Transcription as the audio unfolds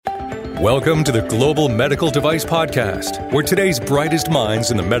Welcome to the Global Medical Device Podcast, where today's brightest minds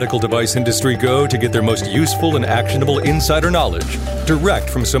in the medical device industry go to get their most useful and actionable insider knowledge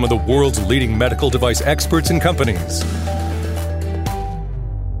direct from some of the world's leading medical device experts and companies.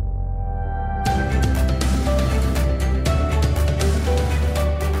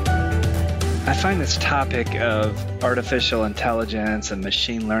 I find this topic of artificial intelligence and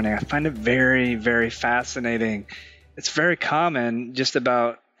machine learning, I find it very, very fascinating. It's very common just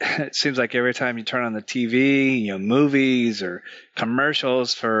about, it seems like every time you turn on the TV, movies or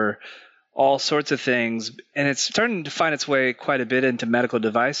commercials for all sorts of things. And it's starting to find its way quite a bit into medical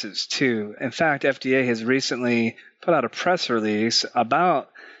devices too. In fact, FDA has recently put out a press release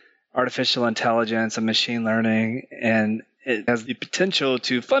about artificial intelligence and machine learning, and it has the potential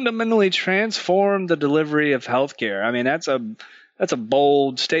to fundamentally transform the delivery of healthcare. I mean, that's a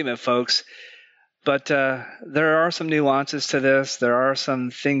bold statement, folks. But there are some nuances to this. There are some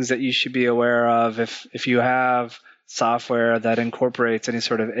things that you should be aware of if you have software that incorporates any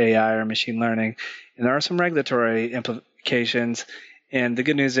sort of AI or machine learning. And there are some regulatory implications. And the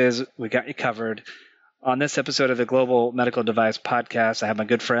good news is we got you covered. On this episode of the Global Medical Device Podcast, I have my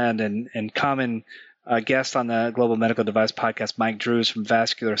good friend and common guest on the Global Medical Device Podcast, Mike Drews from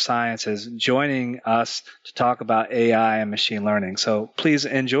Vascular Sciences, joining us to talk about AI and machine learning. So please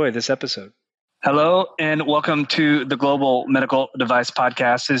enjoy this episode. Hello, and welcome to the Global Medical Device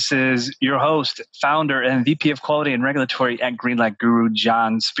Podcast. This is your host, founder, and VP of Quality and Regulatory at Greenlight Guru,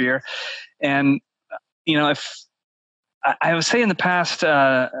 John Spear. And, if I would say in the past,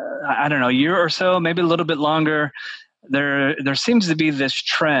 year or so, maybe a little bit longer, there seems to be this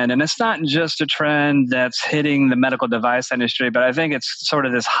trend, and it's not just a trend that's hitting the medical device industry, but I think it's sort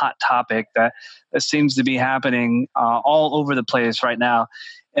of this hot topic that seems to be happening all over the place right now.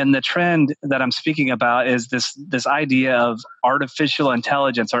 And the trend that I'm speaking about is this idea of artificial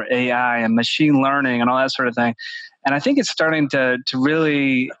intelligence or AI and machine learning and all that sort of thing. And I think it's starting to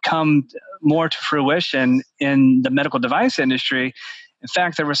really come more to fruition in the medical device industry. In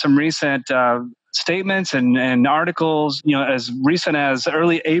fact, there were some recent statements and articles, as recent as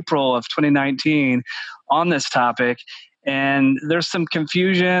early April of 2019 on this topic. And there's some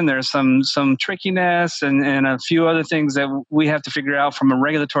confusion, there's some trickiness, and a few other things that we have to figure out from a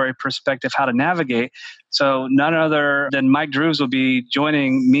regulatory perspective how to navigate. So none other than Mike Drews will be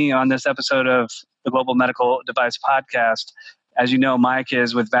joining me on this episode of the Global Medical Device Podcast. As you know, Mike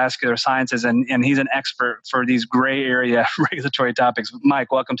is with Vascular Sciences, and he's an expert for these gray area regulatory topics.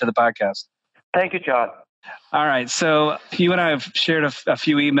 Mike, welcome to the podcast. Thank you, John. All right. So you and I have shared a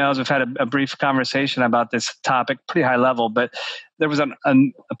few emails. We've had a brief conversation about this topic, pretty high level, but there was a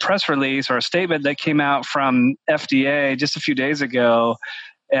press release or a statement that came out from FDA just a few days ago,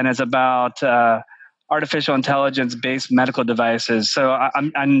 and it's about artificial intelligence-based medical devices. So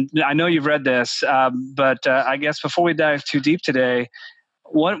I know you've read this, but I guess before we dive too deep today,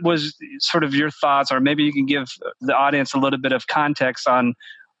 what was sort of your thoughts, or maybe you can give the audience a little bit of context on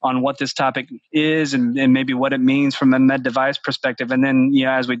what this topic is and maybe what it means from a med device perspective. And then,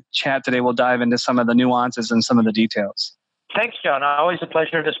 as we chat today, we'll dive into some of the nuances and some of the details. Thanks, John. Always a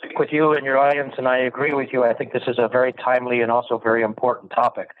pleasure to speak with you and your audience, and I agree with you. I think this is a very timely and also very important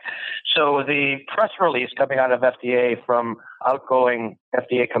topic. So the press release coming out of FDA from outgoing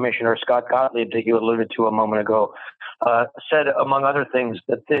FDA Commissioner Scott Gottlieb that you alluded to a moment ago said, among other things,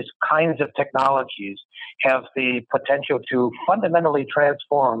 that these kinds of technologies have the potential to fundamentally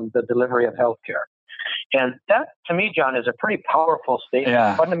transform the delivery of healthcare. And that, to me, John, is a pretty powerful statement.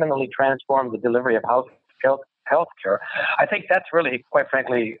 Yeah. Fundamentally transform the delivery of healthcare. I think that's really, quite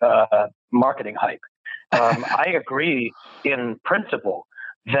frankly, marketing hype. I agree in principle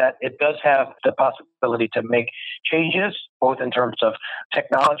that it does have the possibility to make changes, both in terms of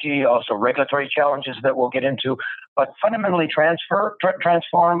technology, also regulatory challenges that we'll get into, but fundamentally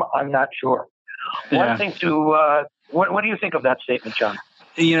transform, I'm not sure. Yeah. One thing to, what do you think of that statement, John?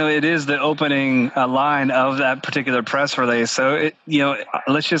 It is the opening line of that particular press release. So,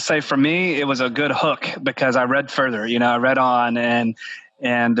 let's just say for me, it was a good hook because I read further. I read on and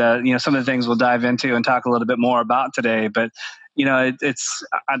some of the things we'll dive into and talk a little bit more about today. But,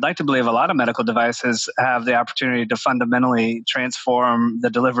 I'd like to believe a lot of medical devices have the opportunity to fundamentally transform the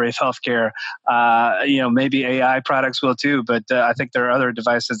delivery of healthcare. Maybe AI products will too, but I think there are other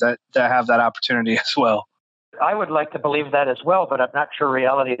devices that have that opportunity as well. I would like to believe that as well, but I'm not sure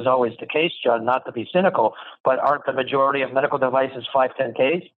reality is always the case, John, not to be cynical, but aren't the majority of medical devices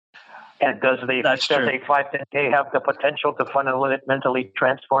 510Ks? And does a 510K have the potential to fundamentally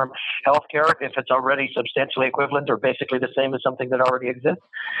transform healthcare if it's already substantially equivalent or basically the same as something that already exists?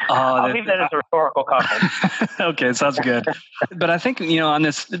 I'll leave that as a rhetorical comment. Okay, sounds good. But I think, on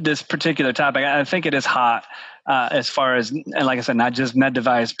this particular topic, I think it is hot as far as, and like I said, not just med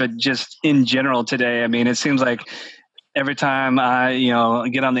device, but just in general today. I mean, it seems like every time I,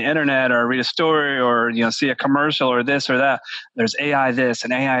 get on the internet or read a story or, see a commercial or this or that, there's AI this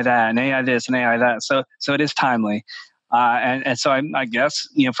and AI that and AI this and AI that. So it is timely. And so I guess,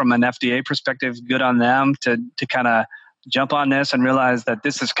 from an FDA perspective, good on them to kind of jump on this and realize that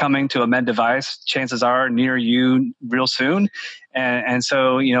this is coming to a med device. Chances are near you real soon. And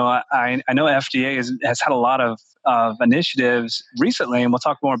so, I know FDA has had a lot of initiatives recently, and we'll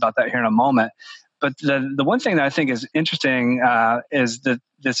talk more about that here in a moment. But the one thing that I think is interesting is that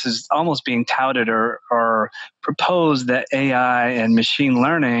this is almost being touted or proposed that AI and machine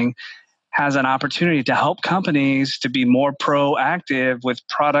learning has an opportunity to help companies to be more proactive with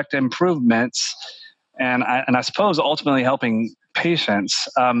product improvements, and I suppose ultimately helping patients.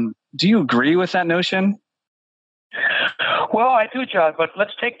 Do you agree with that notion? Well, I do, John, but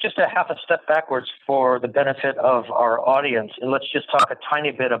let's take just a half a step backwards for the benefit of our audience, and let's just talk a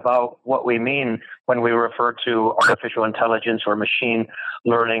tiny bit about what we mean when we refer to artificial intelligence or machine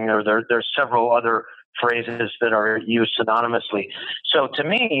learning, or there's several other phrases that are used synonymously. So to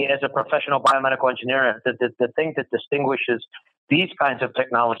me, as a professional biomedical engineer, the thing that distinguishes these kinds of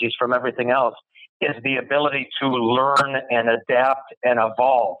technologies from everything else is the ability to learn and adapt and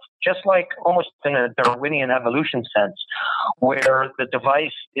evolve, just like almost in a Darwinian evolution sense, where the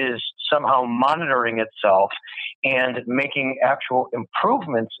device is somehow monitoring itself and making actual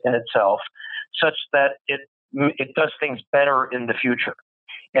improvements in itself such that it does things better in the future.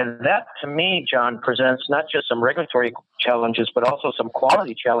 And that, to me, John, presents not just some regulatory challenges, but also some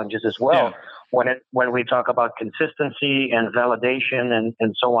quality challenges as well, when we talk about consistency and validation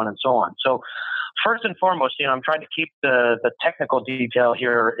and so on and so on. So first and foremost, I'm trying to keep the technical detail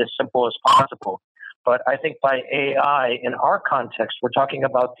here as simple as possible. But I think by AI, in our context, we're talking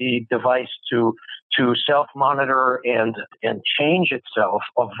about the device to self-monitor and change itself,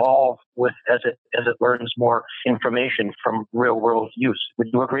 evolve with as it learns more information from real-world use. Would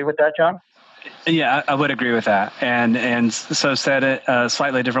you agree with that, John? Yeah, I would agree with that. And so said it a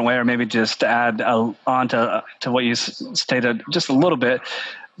slightly different way, or maybe just to add on to what you stated just a little bit.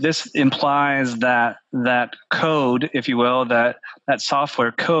 This implies that code, if you will, that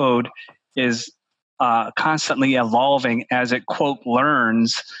software code is constantly evolving as it, quote,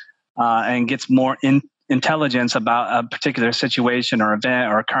 learns and gets more intelligence about a particular situation or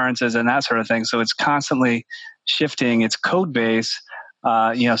event or occurrences and that sort of thing. So it's constantly shifting its code base,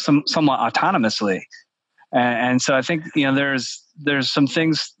 somewhat autonomously. And so I think, there's some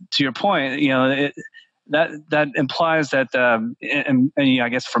things to your point, that implies that, and I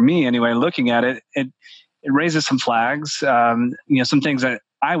guess for me anyway, looking at it, it raises some flags, some things that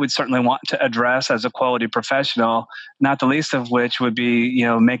I would certainly want to address as a quality professional, not the least of which would be,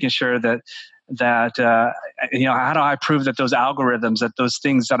 making sure that how do I prove that those algorithms, that those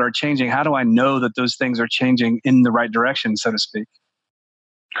things that are changing, how do I know that those things are changing in the right direction, so to speak?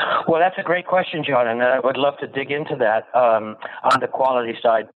 Well, that's a great question, John, and I would love to dig into that on the quality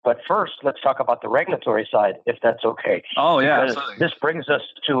side. But first, let's talk about the regulatory side, if that's okay. Oh, yeah. Because this brings us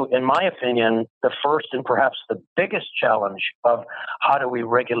to, in my opinion, the first and perhaps the biggest challenge of how do we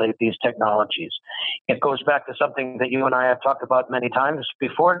regulate these technologies. It goes back to something that you and I have talked about many times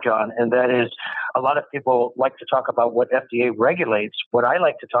before, John, and that is a lot of people like to talk about what FDA regulates. What I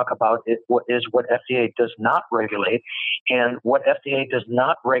like to talk about is what FDA does not regulate, and what FDA does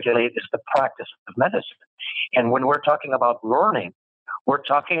not regulate is the practice of medicine. And when we're talking about learning, we're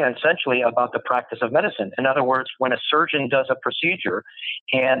talking essentially about the practice of medicine. In other words, when a surgeon does a procedure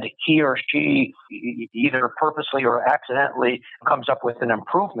and he or she either purposely or accidentally comes up with an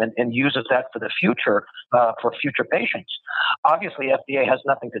improvement and uses that for the future, for future patients, obviously FDA has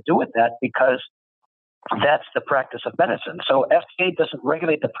nothing to do with that because that's the practice of medicine. So FDA doesn't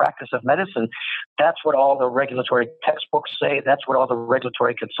regulate the practice of medicine. That's what all the regulatory textbooks say. That's what all the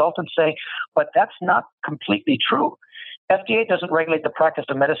regulatory consultants say. But that's not completely true. FDA doesn't regulate the practice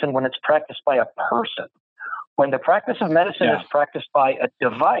of medicine when it's practiced by a person. When the practice of medicine is practiced by a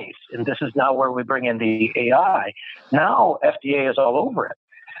device, and this is now where we bring in the AI, now FDA is all over it.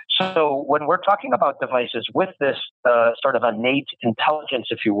 So when we're talking about devices with this sort of innate intelligence,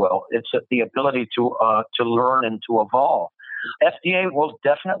 if you will, it's the ability to learn and to evolve. FDA will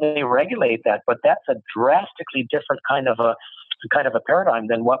definitely regulate that, but that's a drastically different kind of a paradigm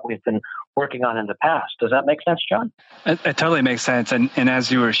than what we've been working on in the past. Does that make sense, John? It totally makes sense. And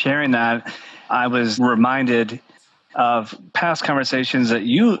as you were sharing that, I was reminded of past conversations that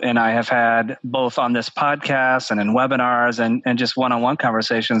you and I have had both on this podcast and in webinars and just one-on-one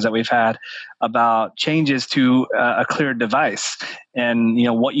conversations that we've had about changes to a clear device and,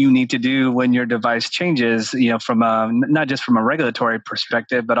 what you need to do when your device changes, from not just from a regulatory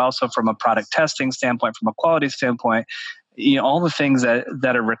perspective, but also from a product testing standpoint, from a quality standpoint. All the things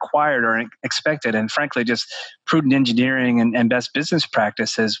that are required or expected, and frankly, just prudent engineering and best business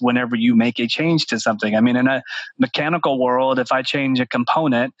practices whenever you make a change to something. I mean, in a mechanical world, if I change a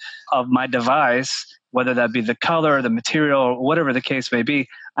component of my device, whether that be the color, the material, or whatever the case may be,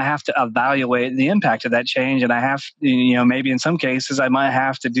 I have to evaluate the impact of that change. And I have, maybe in some cases, I might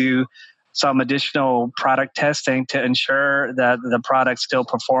have to do some additional product testing to ensure that the product still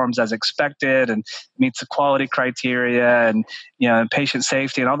performs as expected and meets the quality criteria and patient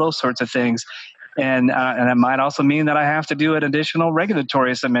safety and all those sorts of things. And it might also mean that I have to do an additional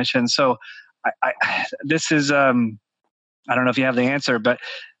regulatory submission. So this is I don't know if you have the answer, but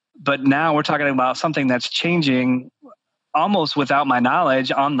now we're talking about something that's changing almost without my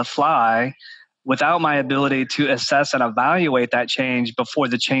knowledge, on the fly, without my ability to assess and evaluate that change before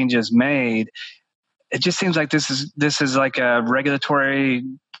the change is made. It just seems like this is like a regulatory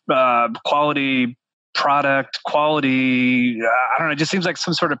quality product quality. I don't know. It just seems like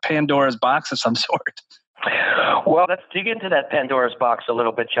some sort of Pandora's box of some sort. Well, let's dig into that Pandora's box a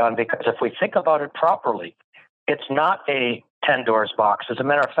little bit, John, because if we think about it properly, it's not a Pandora's box. As a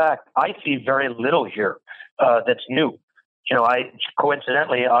matter of fact, I see very little here that's new.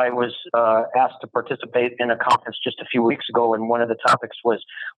 Coincidentally, I was asked to participate in a conference just a few weeks ago, and one of the topics was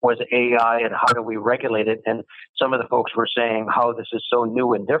AI and how do we regulate it. And some of the folks were saying how this is so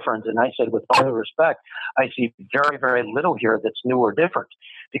new and different. And I said, with all due respect, I see very, very little here that's new or different,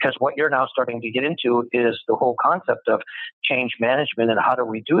 because what you're now starting to get into is the whole concept of change management and how do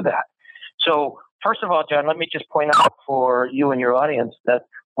we do that. So first of all, John, let me just point out for you and your audience that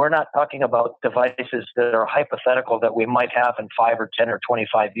we're not talking about devices that are hypothetical that we might have in 5 or 10 or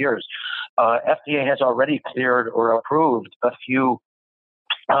 25 years. FDA has already cleared or approved a few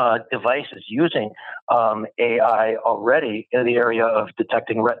devices using AI already in the area of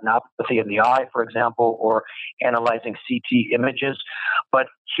detecting retinopathy in the eye, for example, or analyzing CT images. But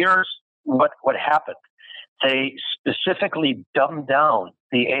here's what happened. They specifically dumbed down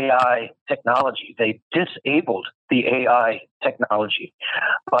the AI technology. They disabled the AI technology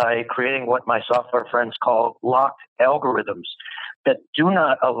by creating what my software friends call locked algorithms that do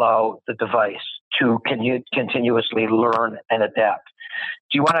not allow the device to continuously learn and adapt.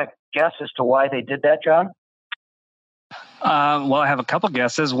 Do you want to guess as to why they did that, John? Well, I have a couple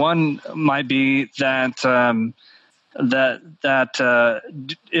guesses. One might be that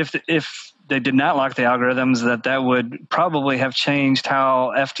if they did not lock the algorithms, that would probably have changed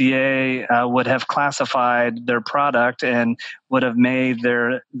how FDA would have classified their product and would have made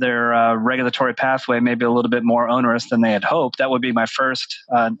their regulatory pathway maybe a little bit more onerous than they had hoped. That would be my first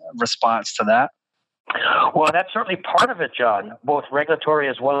response to that. Well, that's certainly part of it, John, both regulatory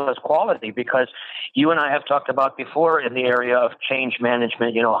as well as quality, because you and I have talked about before in the area of change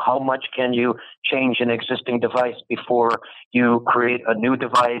management, how much can you change an existing device before you create a new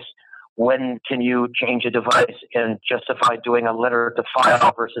device? When can you change a device and justify doing a letter to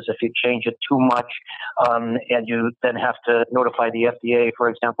file versus if you change it too much and you then have to notify the FDA, for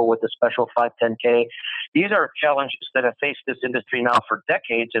example, with a special 510K. These are challenges that have faced this industry now for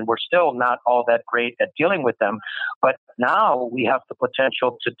decades, and we're still not all that great at dealing with them. But now we have the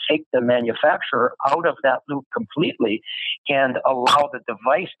potential to take the manufacturer out of that loop completely and allow the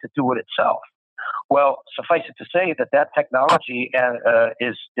device to do it itself. Well, suffice it to say that technology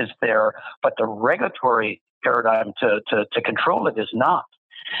is there, but the regulatory paradigm to control it is not.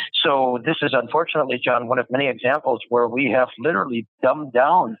 So this is unfortunately, John, one of many examples where we have literally dumbed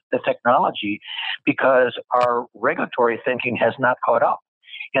down the technology because our regulatory thinking has not caught up.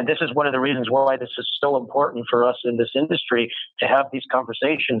 And this is one of the reasons why this is so important for us in this industry to have these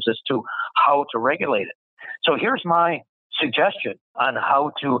conversations as to how to regulate it. So here's my suggestion on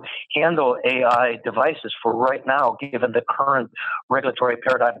how to handle AI devices for right now, given the current regulatory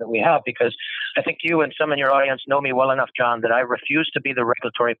paradigm that we have, because I think you and some in your audience know me well enough, John, that I refuse to be the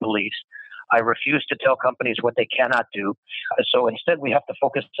regulatory police. I refuse to tell companies what they cannot do. So instead, we have to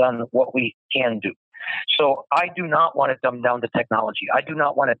focus on what we can do. So I do not want to dumb down the technology. I do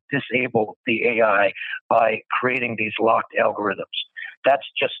not want to disable the AI by creating these locked algorithms. That's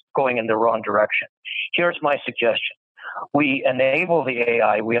just going in the wrong direction. Here's my suggestion. We enable the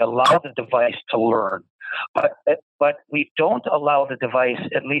AI, we allow the device to learn. But we don't allow the device,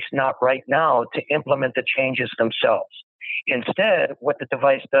 at least not right now, to implement the changes themselves. Instead, what the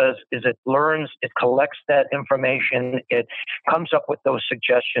device does is it learns, it collects that information, it comes up with those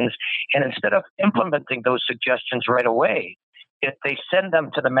suggestions, and instead of implementing those suggestions right away, if they send them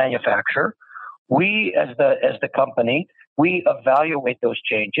to the manufacturer, we as the company, we evaluate those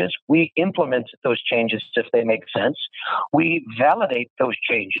changes, we implement those changes if they make sense, we validate those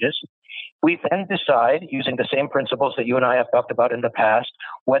changes. We then decide, using the same principles that you and I have talked about in the past,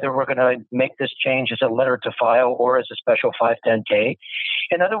 whether we're going to make this change as a letter to file or as a special 510K.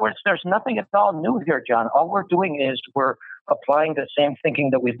 In other words, there's nothing at all new here, John. All we're doing is we're applying the same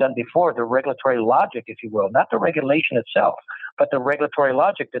thinking that we've done before, the regulatory logic, if you will, not the regulation itself, but the regulatory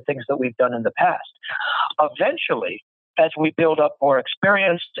logic, the things that we've done in the past. Eventually, as we build up more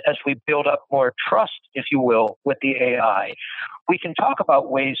experience, as we build up more trust, if you will, with the AI, we can talk about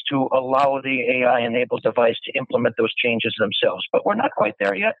ways to allow the AI-enabled device to implement those changes themselves. But we're not quite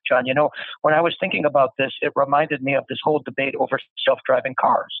there yet, John. You know, when I was thinking about this, it reminded me of this whole debate over self-driving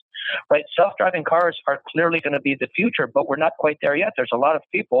cars, right? Self-driving cars are clearly going to be the future, but we're not quite there yet. There's a lot of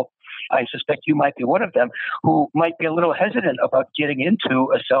people, I suspect you might be one of them, who might be a little hesitant about getting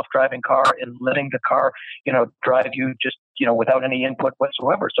into a self-driving car and letting the car, drive you just, without any input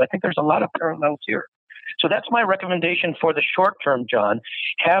whatsoever. So I think there's a lot of parallels here. So that's my recommendation for the short term, John.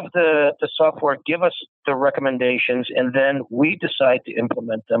 Have the software give us the recommendations, and then we decide to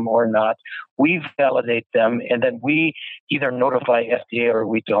implement them or not. We validate them, and then we either notify FDA or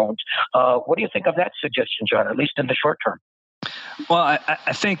we don't. What do you think of that suggestion, John, at least in the short term? Well,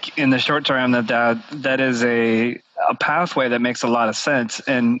 I think in the short term that is a pathway that makes a lot of sense.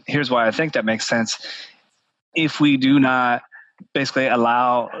 And here's why I think that makes sense. If we do not basically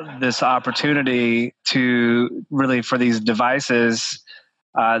allow this opportunity to really, for these devices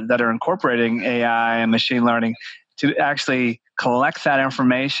that are incorporating AI and machine learning, to actually collect that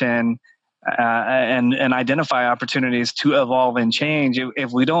information and identify opportunities to evolve and change,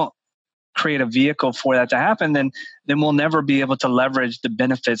 if we don't create a vehicle for that to happen, then we'll never be able to leverage the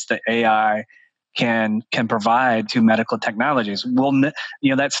benefits that AI can provide to medical technologies.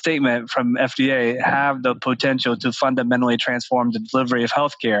 That statement from FDA have the potential to fundamentally transform the delivery of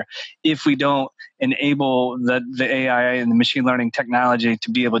healthcare. If we don't enable the AI and the machine learning technology to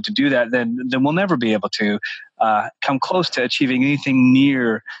be able to do that, then we'll never be able to come close to achieving anything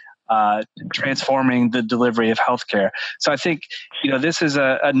near transforming the delivery of healthcare. So I think, this is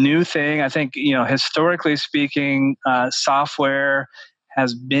a new thing. I think, historically speaking, software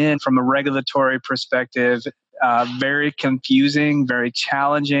has been, from a regulatory perspective, very confusing, very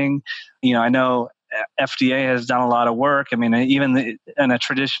challenging. I know FDA has done a lot of work. I mean, even in a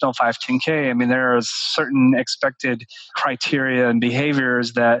traditional 510K, there are certain expected criteria and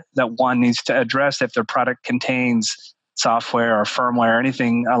behaviors that one needs to address if their product contains software or firmware or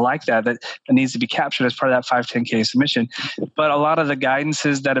anything like that needs to be captured as part of that 510K submission. But a lot of the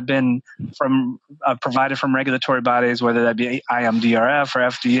guidances that have been provided from regulatory bodies, whether that be IMDRF or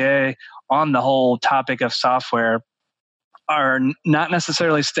FDA, on the whole topic of software, are not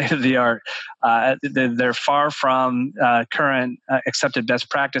necessarily state of the art. They're far from current accepted best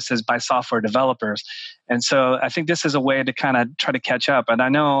practices by software developers. And so I think this is a way to kind of try to catch up. And I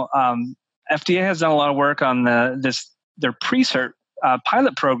know FDA has done a lot of work on their pre-cert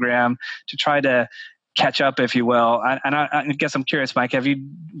pilot program to try to catch up, if you will. And I guess I'm curious, Mike, have you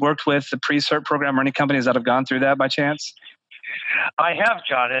worked with the pre-cert program or any companies that have gone through that by chance? I have,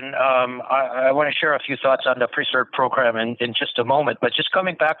 John, and I want to share a few thoughts on the pre-cert program in just a moment. But just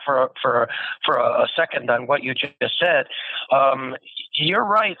coming back for a second on what you just said, you're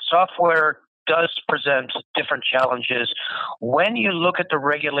right. Software does present different challenges when you look at the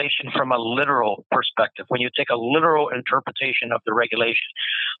regulation from a literal perspective, when you take a literal interpretation of the regulation.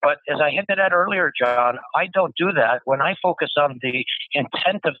 But as I hinted at earlier, John, I don't do that. When I focus on the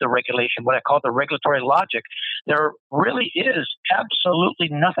intent of the regulation, what I call the regulatory logic, there really is absolutely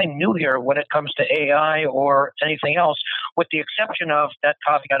nothing new here when it comes to AI or anything else, with the exception of that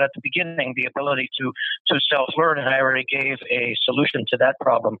caveat at the beginning, the ability to self-learn, and I already gave a solution to that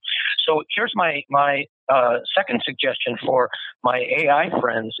problem. So here's my second suggestion for my AI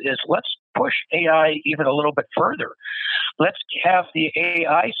friends is let's push AI even a little bit further. Let's have the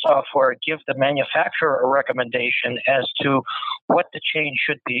AI software give the manufacturer a recommendation as to what the change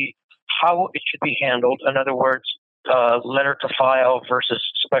should be, how it should be handled. In other words, letter to file versus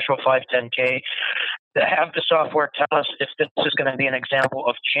special 510K. To have the software tell us if this is going to be an example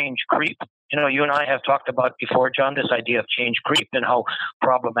of change creep. You and I have talked about before, John, this idea of change creep and how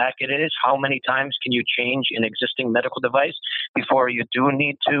problematic it is. How many times can you change an existing medical device before you do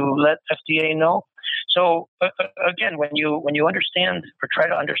need to let FDA know? So again, when you understand or try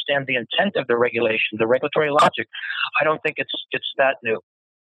to understand the intent of the regulation, the regulatory logic, I don't think it's that new.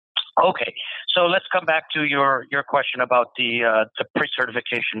 Okay, so let's come back to your question about the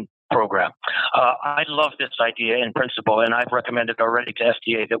pre-certification program. I love this idea in principle, and I've recommended already to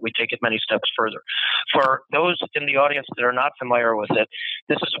FDA that we take it many steps further. For those in the audience that are not familiar with it,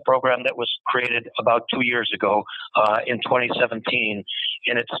 this is a program that was created about 2 years ago in 2017,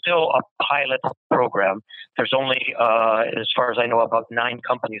 and it's still a pilot program. There's only, as far as I know, about 9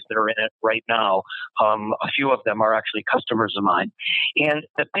 companies that are in it right now. A few of them are actually customers of mine. And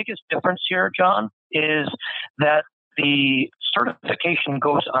the biggest difference here, John, is that the certification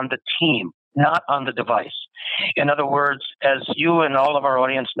goes on the team, not on the device. In other words, as you and all of our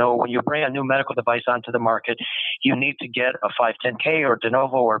audience know, when you bring a new medical device onto the market, you need to get a 510K or de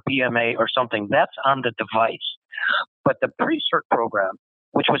novo or PMA or something. That's on the device. But the pre-cert program,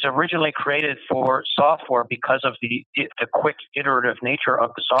 which was originally created for software because of the quick iterative nature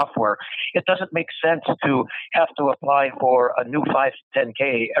of the software, it doesn't make sense to have to apply for a new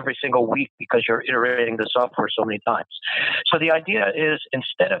 510K every single week because you're iterating the software so many times. So the idea is,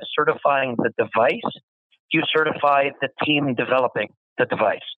 instead of certifying the device, you certify the team developing the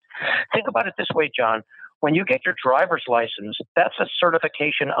device. Think about it this way, John. When you get your driver's license, that's a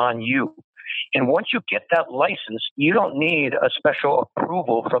certification on you. And once you get that license, you don't need a special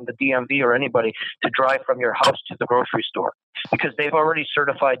approval from the DMV or anybody to drive from your house to the grocery store, because they've already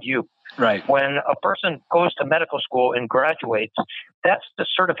certified you. Right. When a person goes to medical school and graduates, that's the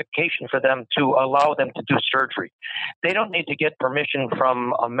certification for them to allow them to do surgery. They don't need to get permission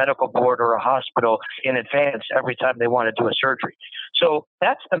from a medical board or a hospital in advance every time they want to do a surgery. So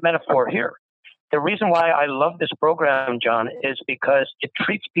that's the metaphor here. The reason why I love this program, John, is because it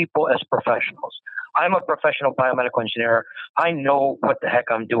treats people as professionals. I'm a professional biomedical engineer. I know what the heck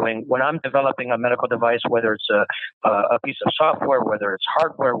I'm doing. When I'm developing a medical device, whether it's a piece of software, whether it's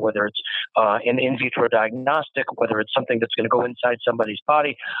hardware, whether it's an in vitro diagnostic, whether it's something that's going to go inside somebody's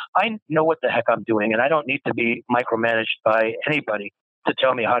body, I know what the heck I'm doing, and I don't need to be micromanaged by anybody to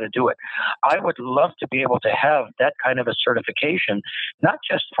tell me how to do it. I would love to be able to have that kind of a certification, not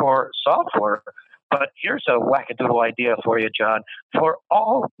just for software, but here's a wackadoodle idea for you, John. For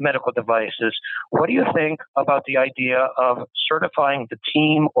all medical devices, what do you think about the idea of certifying the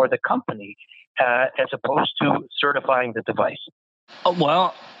team or the company as opposed to certifying the device?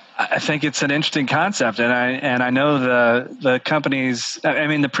 Well, I think it's an interesting concept, and I know the companies. I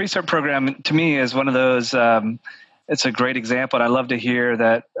mean, the pre-cert program to me is one of those. It's a great example, and I love to hear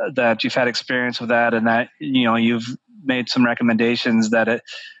that you've had experience with that, and that you've made some recommendations that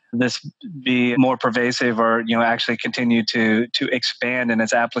this be more pervasive, or actually continue to expand in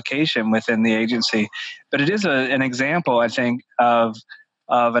its application within the agency. But it is an example, I think, of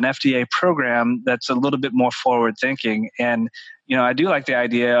an FDA program that's a little bit more forward thinking. And I do like the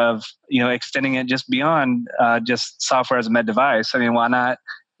idea of extending it just beyond just software as a med device. I mean, why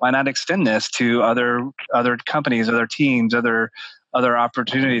not extend this to other companies, other teams, other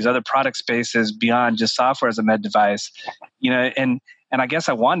opportunities, other product spaces beyond just software as a med device? And I guess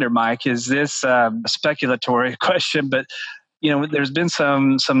I wonder, Mike, is this a speculatory question? But there's been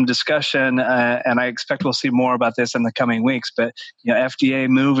some discussion, and I expect we'll see more about this in the coming weeks. But FDA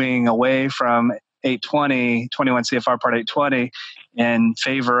moving away from 820, 21 CFR Part 820 in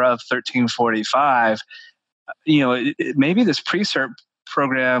favor of 1345. Maybe this pre-cert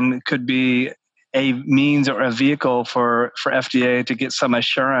program could be a means or a vehicle for FDA to get some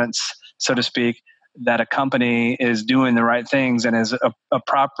assurance, so to speak, that a company is doing the right things and is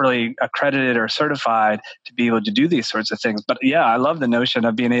properly accredited or certified to be able to do these sorts of things. But yeah, I love the notion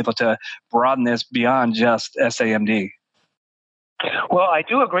of being able to broaden this beyond just SAMD. Well, I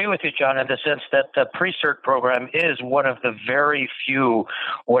do agree with you, John, in the sense that the pre-cert program is one of the very few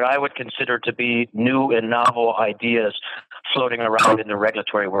what I would consider to be new and novel ideas floating around in the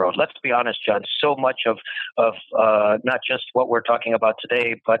regulatory world. Let's be honest, John, so much of not just what we're talking about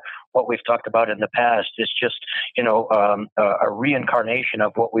today, but what we've talked about in the past is just, a reincarnation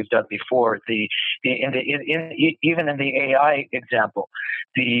of what we've done before. Even in the AI example,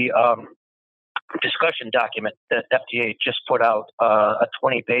 the discussion document that FDA just put out, a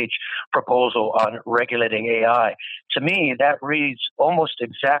 20-page proposal on regulating AI. To me, that reads almost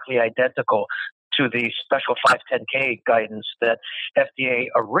exactly identical to the special 510K guidance that FDA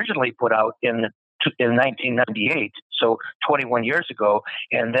originally put out in 1998, so 21 years ago,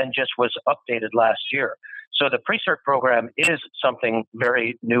 and then just was updated last year. So the pre-cert program is something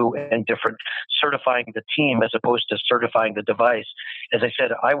very new and different, certifying the team as opposed to certifying the device. As I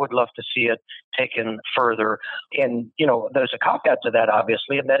said, I would love to see it taken further. And, there's a caveat to that,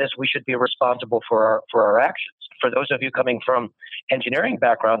 obviously, and that is we should be responsible for our actions. For those of you coming from engineering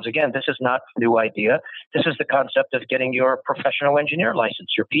backgrounds, again, this is not a new idea. This is the concept of getting your professional engineer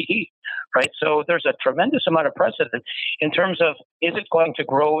license, your PE, right? So there's a tremendous amount of precedent in terms of, is it going to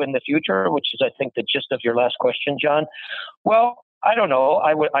grow in the future, which is, I think, the gist of your last question, John? Well, I don't know.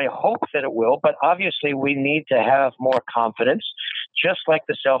 I hope that it will, but obviously we need to have more confidence, just like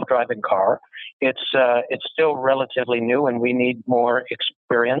the self-driving car. It's still relatively new, and we need more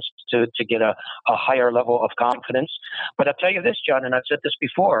experience to get a higher level of confidence. But I'll tell you this, John, and I've said this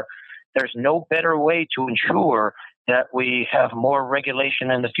before, there's no better way to ensure that we have more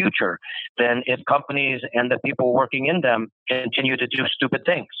regulation in the future than if companies and the people working in them continue to do stupid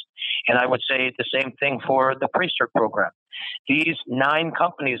things. And I would say the same thing for the pre-cert program. These 9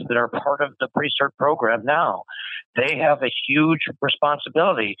 companies that are part of the pre-cert program now, they have a huge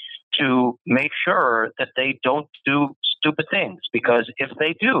responsibility to make sure that they don't do stupid things, because if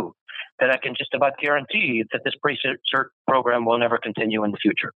they do, then I can just about guarantee that this pre-cert program will never continue in the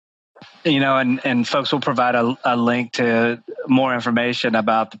future. And folks will provide a link to more information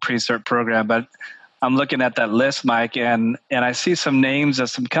about the pre-cert program. But I'm looking at that list, Mike, and I see some names of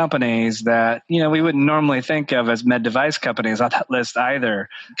some companies that, we wouldn't normally think of as med device companies on that list either.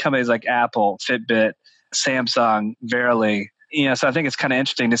 Companies like Apple, Fitbit, Samsung, Verily. So I think it's kind of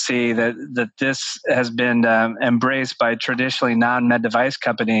interesting to see that this has been embraced by traditionally non-med device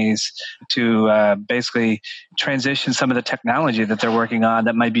companies to basically transition some of the technology that they're working on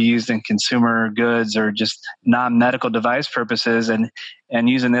that might be used in consumer goods or just non-medical device purposes, and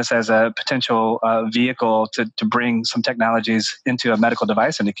using this as a potential vehicle to bring some technologies into a medical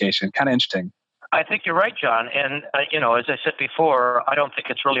device indication. Kind of interesting. I think you're right, John. And, as I said before, I don't think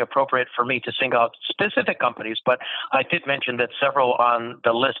it's really appropriate for me to single out specific companies, but I did mention that several on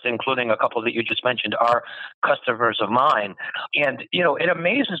the list, including a couple that you just mentioned, are customers of mine. And, it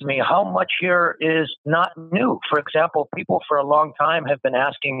amazes me how much here is not new. For example, people for a long time have been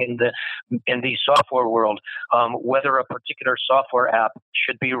asking in the software world whether a particular software app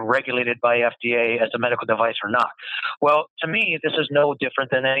should be regulated by FDA as a medical device or not. Well, to me, this is no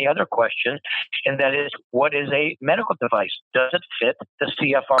different than any other question. And that is, what is a medical device? Does it fit the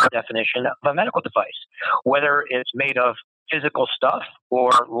CFR definition of a medical device? Whether it's made of physical stuff or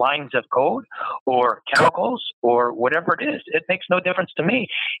lines of code or chemicals or whatever it is, it makes no difference to me.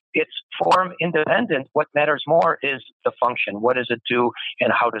 It's form independent. What matters more is the function. What does it do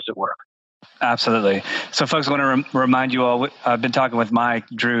and how does it work? Absolutely. So folks, I want to remind you all, I've been talking with Mike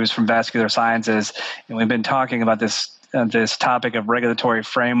Drues from Vascular Sciences, and we've been talking about this topic of regulatory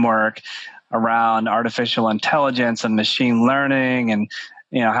framework around artificial intelligence and machine learning, and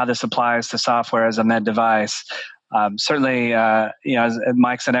how this applies to software as a med device. Certainly, as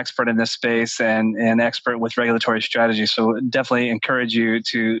Mike's an expert in this space and an expert with regulatory strategy, so definitely encourage you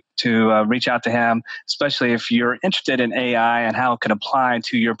to reach out to him, especially if you're interested in AI and how it can apply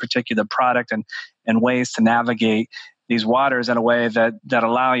to your particular product and ways to navigate these waters in a way that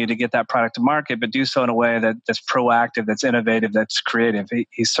allow you to get that product to market, but do so in a way that's proactive, that's innovative, that's creative.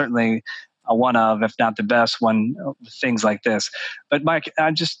 He's certainly one of, if not the best one, with things like this. But Mike,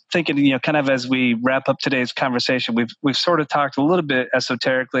 I'm just thinking, kind of as we wrap up today's conversation, we've sort of talked a little bit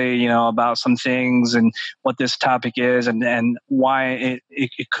esoterically, about some things and what this topic is and why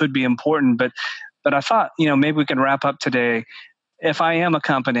it could be important. But I thought, maybe we can wrap up today. If I am a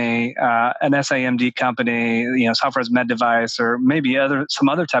company, an SIMD company, software as med device, or maybe some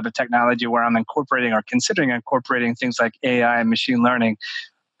other type of technology where I'm incorporating or considering incorporating things like AI and machine learning,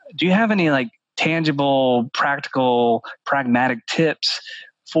 do you have any tangible, practical, pragmatic tips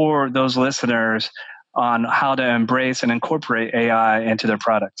for those listeners on how to embrace and incorporate AI into their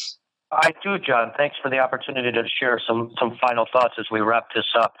products? I do, John. Thanks for the opportunity to share some final thoughts as we wrap this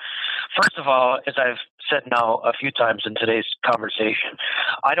up. First of all, as I've said now a few times in today's conversation,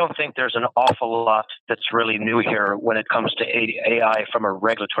 I don't think there's an awful lot that's really new here when it comes to AI from a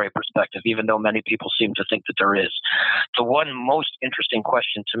regulatory perspective, even though many people seem to think that there is. The one most interesting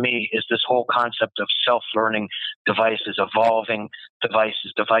question to me is this whole concept of self-learning devices, evolving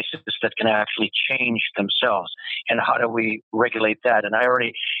devices that can actually change themselves. And how do we regulate that? And I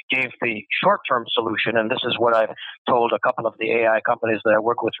already gave the short-term solution, and this is what I've told a couple of the AI companies that I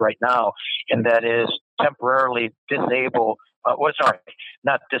work with right now, and that is temporarily disable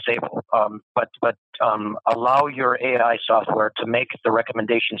not disable, but allow your AI software to make the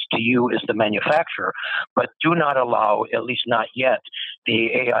recommendations to you as the manufacturer, but do not allow, at least not yet,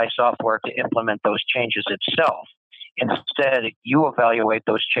 the AI software to implement those changes itself. Instead, you evaluate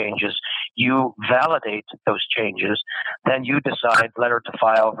those changes, you validate those changes, then you decide letter to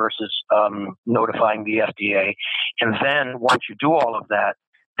file versus notifying the FDA. And then once you do all of that,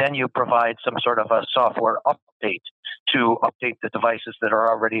 then you provide some sort of a software update to update the devices that are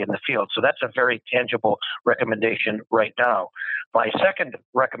already in the field. So that's a very tangible recommendation right now. My second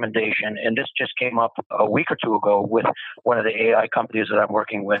recommendation, and this just came up a week or two ago with one of the AI companies that I'm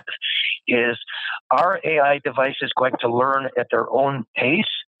working with, is are AI devices going to learn at their own pace?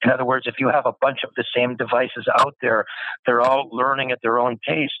 In other words, if you have a bunch of the same devices out there, they're all learning at their own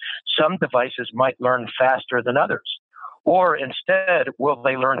pace. Some devices might learn faster than others. Or instead, will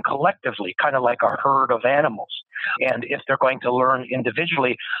they learn collectively, kind of like a herd of animals? And if they're going to learn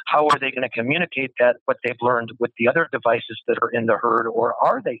individually, how are they going to communicate that, what they've learned with the other devices that are in the herd, or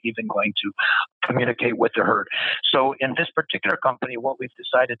are they even going to communicate with the herd? So in this particular company, what we've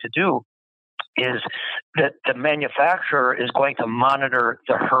decided to do is that the manufacturer is going to monitor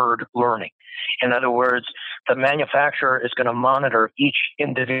the herd learning. In other words, the manufacturer is going to monitor each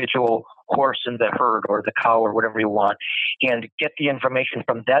individual horse in the herd or the cow or whatever you want and get the information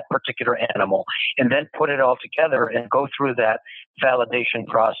from that particular animal and then put it all together and go through that validation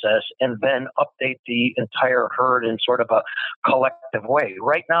process and then update the entire herd in sort of a collective way.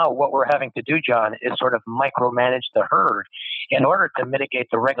 Right now, what we're having to do, John, is sort of micromanage the herd in order to mitigate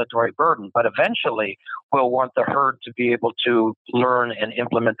the regulatory burden. But eventually, we'll want the herd to be able to learn and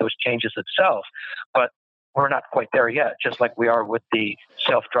implement those changes itself. But we're not quite there yet, just like we are with the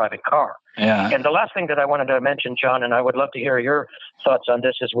self-driving car. Yeah. And the last thing that I wanted to mention, John, and I would love to hear your thoughts on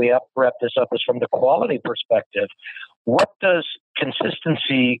this as we wrap this up, is from the quality perspective. What does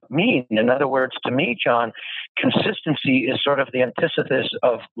consistency mean? In other words, to me, John, consistency is sort of the antithesis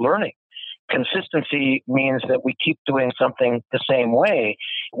of learning. Consistency means that we keep doing something the same way,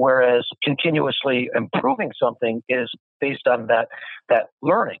 whereas continuously improving something is based on that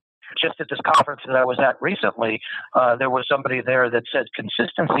learning. Just at this conference that I was at recently, there was somebody there that said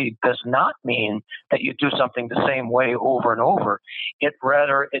consistency does not mean that you do something the same way over and over. It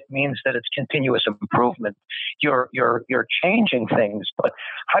means that it's continuous improvement. You're changing things, but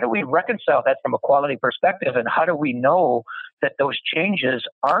how do we reconcile that from a quality perspective, and how do we know that those changes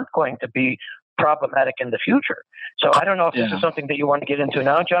aren't going to be problematic in the future? So I don't know if this is something that you want to get into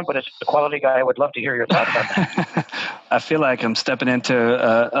now, John, but as a quality guy, I would love to hear your thoughts on that. I feel like I'm stepping into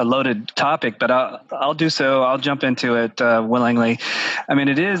a loaded topic, but I'll do so. I'll jump into it willingly. I mean,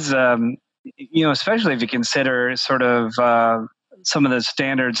 it is, especially if you consider sort of some of the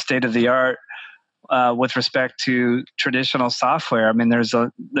standard state of the art with respect to traditional software. I mean, there's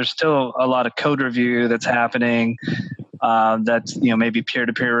still a lot of code review that's happening. That's maybe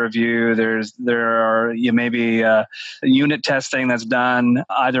peer-to-peer review. There are maybe unit testing that's done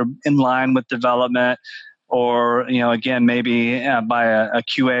either in line with development, or again maybe by a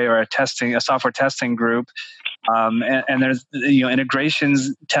QA or a software testing group. And there's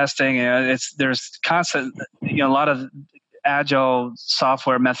integrations testing. There's constant a lot of agile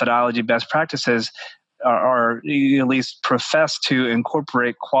software methodology best practices are at least profess to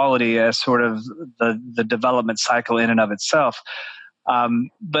incorporate quality as sort of the development cycle in and of itself.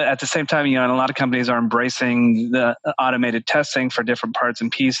 But at the same time, a lot of companies are embracing the automated testing for different parts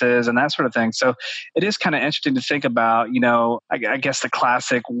and pieces and that sort of thing. So it is kind of interesting to think about, I guess the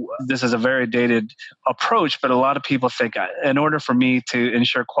classic, this is a very dated approach, but a lot of people think in order for me to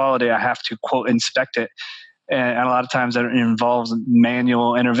ensure quality, I have to, quote, inspect it. And a lot of times it involves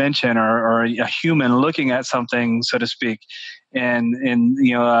manual intervention or a human looking at something, so to speak. And in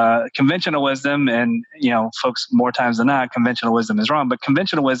conventional wisdom, and folks more times than not, conventional wisdom is wrong. But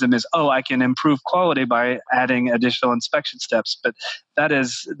conventional wisdom is, I can improve quality by adding additional inspection steps. But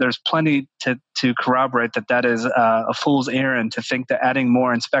there's plenty to corroborate that is a fool's errand to think that adding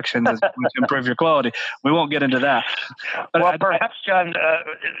more inspections is going to improve your quality. We won't get into that. But perhaps, John,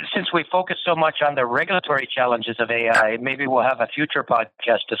 since we focus so much on the regulatory challenges of AI, maybe we'll have a future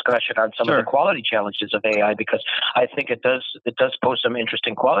podcast discussion on some of the quality challenges of AI, because I think it does pose some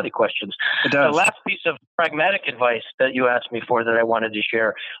interesting quality questions. It does. The last piece of pragmatic advice that you asked me for that I wanted to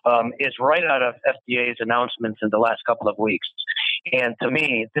share is right out of FDA's announcements in the last couple of weeks. And to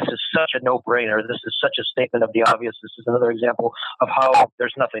me, this is such a no-brainer. This is such a statement of the obvious. This is another example of how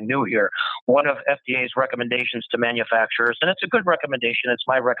there's nothing new here. One of FDA's recommendations to manufacturers, and it's a good recommendation, it's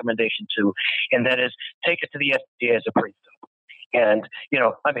my recommendation too, and that is take it to the FDA as a brief. And,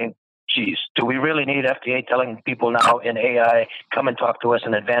 geez, do we really need FDA telling people now in AI, come and talk to us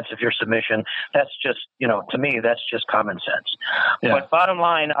in advance of your submission? That's just, to me, that's just common sense. Yeah. But bottom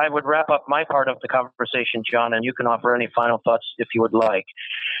line, I would wrap up my part of the conversation, John, and you can offer any final thoughts if you would like.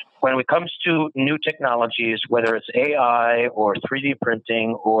 When it comes to new technologies, whether it's AI or 3D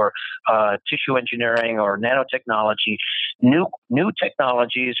printing or tissue engineering or nanotechnology, new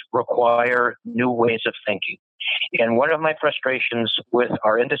technologies require new ways of thinking. And one of my frustrations with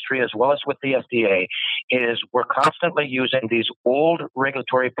our industry as well as with the FDA is we're constantly using these old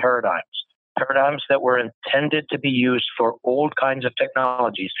regulatory paradigms that were intended to be used for old kinds of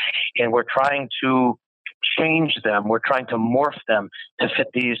technologies, and we're trying to change them. We're trying to morph them to fit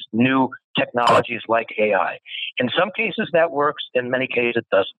these new technologies like AI. In some cases that works, in many cases it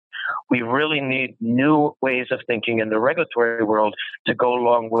doesn't. We really need new ways of thinking in the regulatory world to go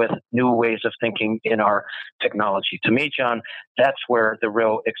along with new ways of thinking in our technology. To me, John, that's where the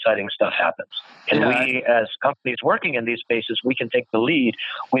real exciting stuff happens. And we, as companies working in these spaces, we can take the lead.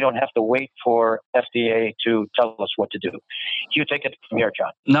 We don't have to wait for FDA to tell us what to do. You take it from here,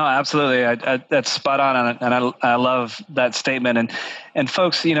 John. No, absolutely. That's spot on. And I love that statement. And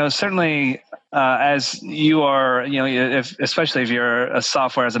folks, certainly as you are, especially if you're a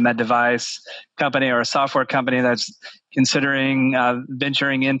software as a med device company or a software company that's considering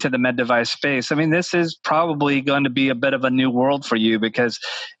venturing into the med device space, I mean, this is probably going to be a bit of a new world for you because,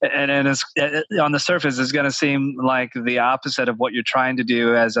 and it's, on the surface, it's going to seem like the opposite of what you're trying to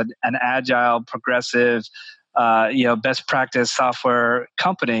do as an agile, progressive, best practice software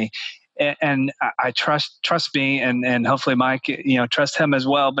company. And I trust me, and hopefully Mike, trust him as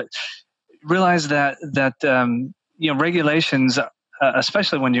well. But realize that regulations,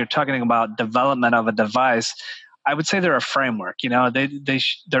 especially when you're talking about development of a device, I would say they're a framework.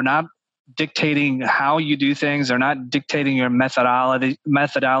 They're not dictating how you do things. They're not dictating your methodology.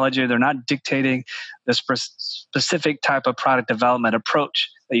 They're not dictating the specific type of product development approach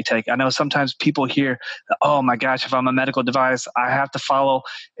that you take. I know sometimes people hear, oh my gosh, if I'm a medical device, I have to follow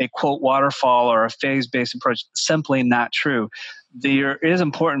a quote waterfall or a phase-based approach. Simply not true. There is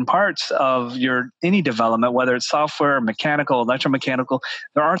important parts of any development, whether it's software, mechanical, electromechanical.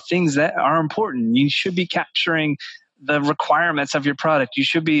 There are things that are important. You should be capturing the requirements of your product. You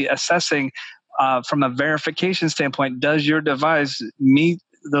should be assessing from a verification standpoint, does your device meet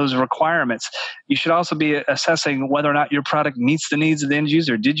those requirements? You should also be assessing whether or not your product meets the needs of the end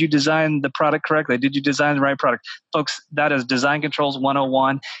user. Did you design the product correctly? Did you design the right product? Folks, that is Design Controls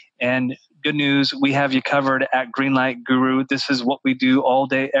 101. And good news, we have you covered at Greenlight Guru. This is what we do all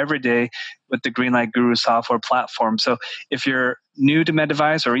day, every day with the Greenlight Guru software platform. So if you're new to med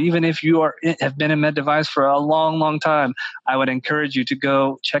device, or even if you have been in med device for a long, long time, I would encourage you to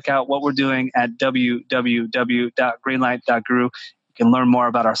go check out what we're doing at www.greenlight.guru. You can learn more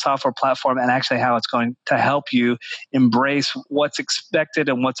about our software platform and actually how it's going to help you embrace what's expected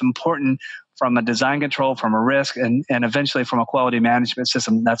and what's important from a design control, from a risk, and eventually from a quality management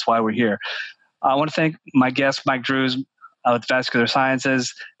system. That's why we're here. I want to thank my guest, Mike Drues, with Vascular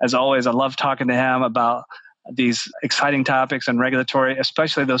Sciences. As always, I love talking to him about these exciting topics and regulatory,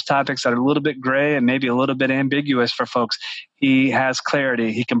 especially those topics that are a little bit gray and maybe a little bit ambiguous for folks. He has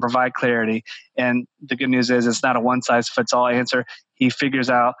clarity. He can provide clarity. And the good news is it's not a one-size-fits-all answer. He figures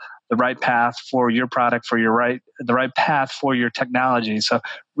out the right path for your product, the right path for your technology. So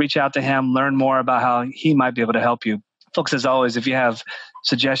reach out to him, learn more about how he might be able to help you. Folks, as always, if you have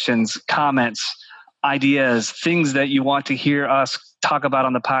suggestions, comments, ideas, things that you want to hear us talk about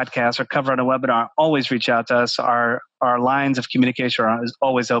on the podcast or cover on a webinar, always reach out to us. Our lines of communication are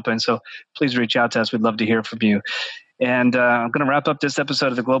always open. So please reach out to us. We'd love to hear from you. And I'm going to wrap up this episode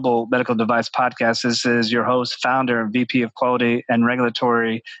of the Global Medical Device Podcast. This is your host, founder, and VP of Quality and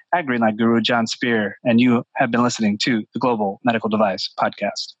Regulatory at Greenlight Guru, John Spear. And you have been listening to the Global Medical Device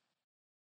Podcast.